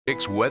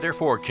Weather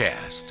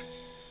forecast.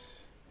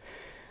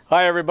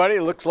 Hi everybody,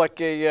 it looks like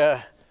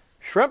a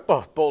shrimp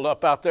boat pulled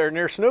up out there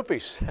near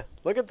Snoopy's.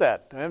 Look at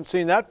that, I haven't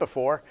seen that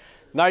before.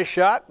 Nice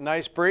shot,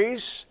 nice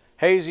breeze,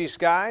 hazy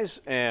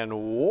skies, and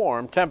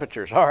warm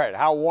temperatures. All right,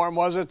 how warm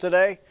was it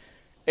today?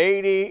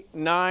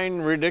 89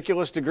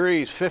 ridiculous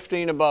degrees,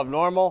 15 above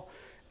normal,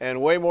 and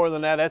way more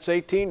than that, that's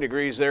 18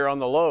 degrees there on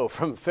the low.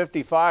 From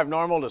 55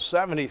 normal to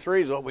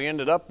 73 is what we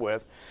ended up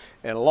with.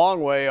 And a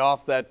long way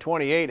off that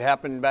 28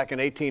 happened back in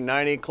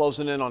 1890,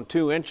 closing in on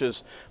 2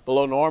 inches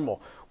below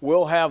normal.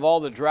 We'll have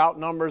all the drought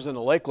numbers and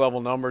the lake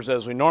level numbers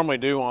as we normally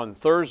do on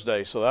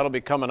Thursday, so that'll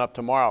be coming up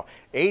tomorrow.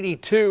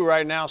 82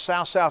 right now,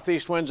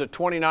 south-southeast winds at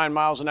 29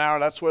 miles an hour.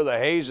 That's where the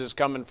haze is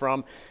coming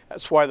from.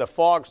 That's why the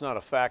fog's not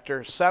a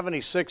factor.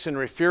 76 in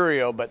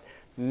Refugio, but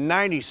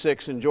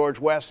 96 in George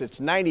West. It's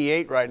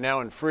 98 right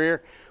now in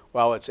Freer.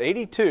 Well, it's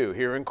 82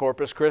 here in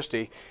Corpus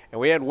Christi, and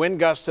we had wind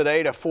gusts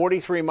today to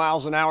 43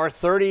 miles an hour,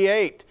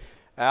 38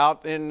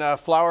 out in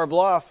Flower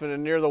Bluff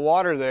and near the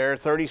water there,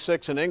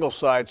 36 in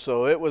Ingleside,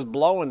 so it was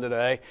blowing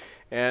today,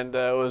 and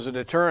it was a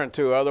deterrent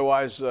to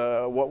otherwise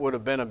what would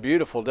have been a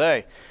beautiful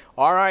day.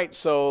 All right,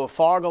 so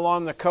fog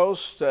along the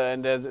coast,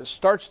 and as it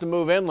starts to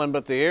move inland,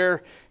 but the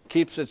air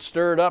keeps it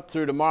stirred up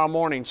through tomorrow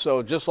morning,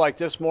 so just like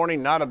this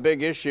morning, not a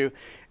big issue.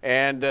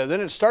 And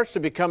then it starts to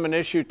become an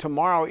issue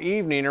tomorrow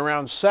evening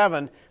around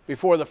 7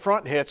 before the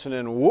front hits, and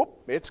then whoop,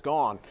 it's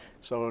gone.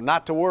 So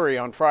not to worry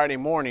on Friday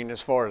morning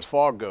as far as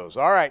fog goes.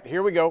 All right,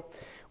 here we go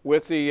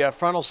with the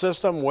frontal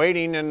system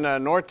waiting in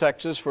North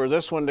Texas for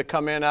this one to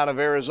come in out of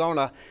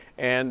Arizona,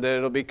 and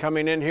it'll be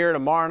coming in here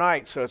tomorrow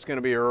night. So it's going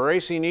to be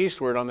racing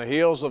eastward on the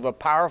heels of a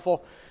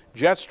powerful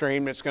jet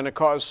stream. It's going to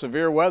cause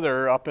severe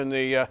weather up in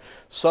the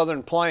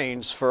southern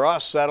plains. For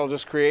us, that'll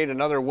just create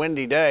another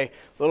windy day.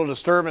 Little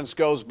disturbance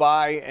goes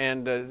by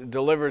and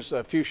delivers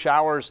a few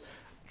showers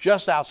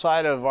just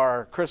outside of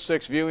our Chris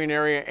 6 viewing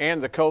area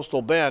and the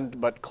coastal bend,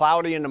 but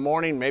cloudy in the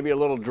morning, maybe a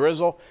little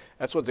drizzle.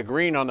 That's what the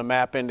green on the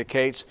map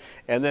indicates.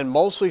 And then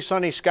mostly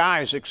sunny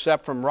skies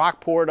except from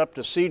Rockport up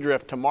to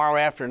Seadrift tomorrow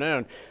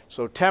afternoon.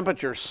 So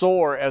temperatures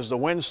soar as the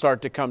winds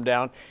start to come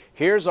down.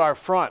 Here's our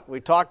front.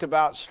 We talked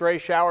about stray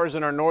showers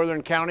in our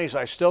northern counties.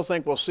 I still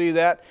think we'll see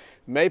that.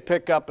 May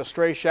pick up a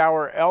stray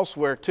shower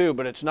elsewhere too,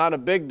 but it's not a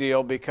big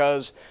deal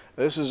because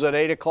this is at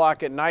 8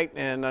 o'clock at night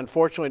and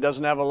unfortunately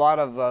doesn't have a lot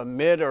of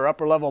mid or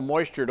upper level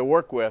moisture to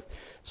work with.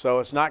 So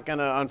it's not going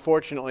to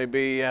unfortunately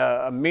be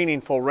a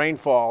meaningful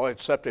rainfall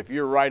except if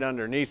you're right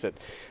underneath it.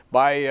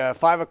 By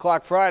 5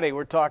 o'clock Friday,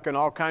 we're talking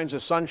all kinds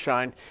of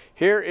sunshine.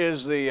 Here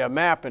is the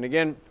map, and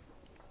again,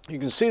 you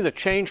can see the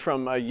change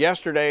from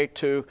yesterday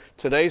to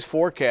today's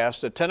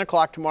forecast. At 10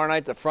 o'clock tomorrow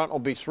night, the front will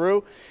be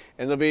through,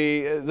 and there'll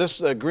be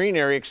this green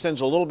area extends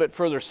a little bit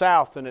further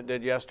south than it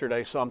did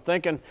yesterday. So I'm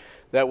thinking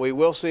that we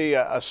will see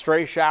a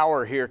stray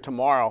shower here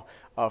tomorrow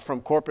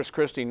from Corpus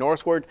Christi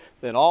northward.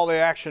 Then all the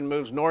action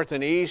moves north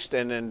and east,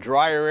 and then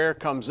drier air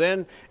comes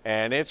in,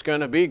 and it's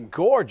going to be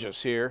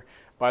gorgeous here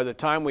by the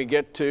time we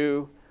get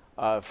to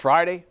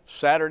Friday,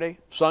 Saturday,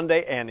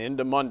 Sunday, and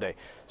into Monday.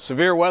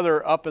 Severe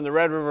weather up in the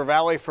Red River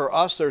Valley. For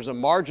us, there's a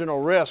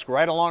marginal risk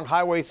right along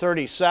Highway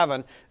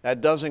 37. That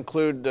does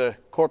include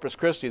Corpus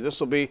Christi. This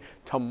will be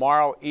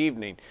tomorrow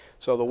evening.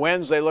 So the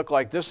winds, they look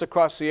like this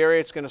across the area.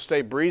 It's going to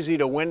stay breezy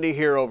to windy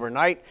here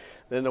overnight.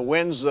 Then the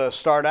winds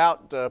start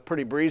out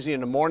pretty breezy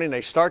in the morning.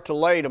 They start to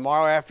lay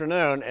tomorrow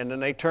afternoon, and then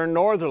they turn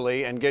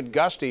northerly and get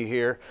gusty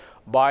here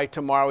by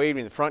tomorrow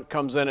evening. The front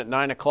comes in at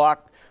 9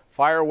 o'clock.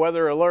 Fire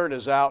weather alert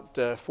is out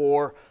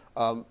for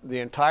the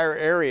entire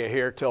area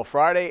here till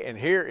Friday, and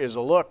here is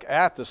a look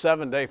at the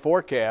 7-day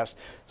forecast.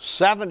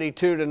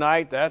 72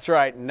 tonight, that's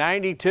right,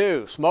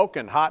 92,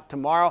 smoking hot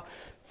tomorrow,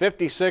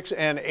 56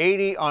 and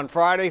 80 on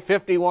Friday,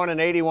 51 and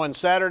 81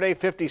 Saturday,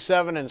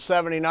 57 and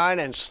 79,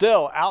 and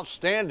still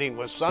outstanding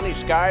with sunny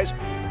skies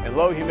and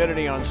low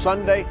humidity on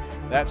Sunday.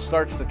 That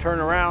starts to turn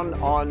around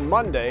on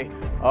Monday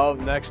of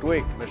next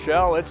week.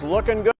 Michelle, it's looking good.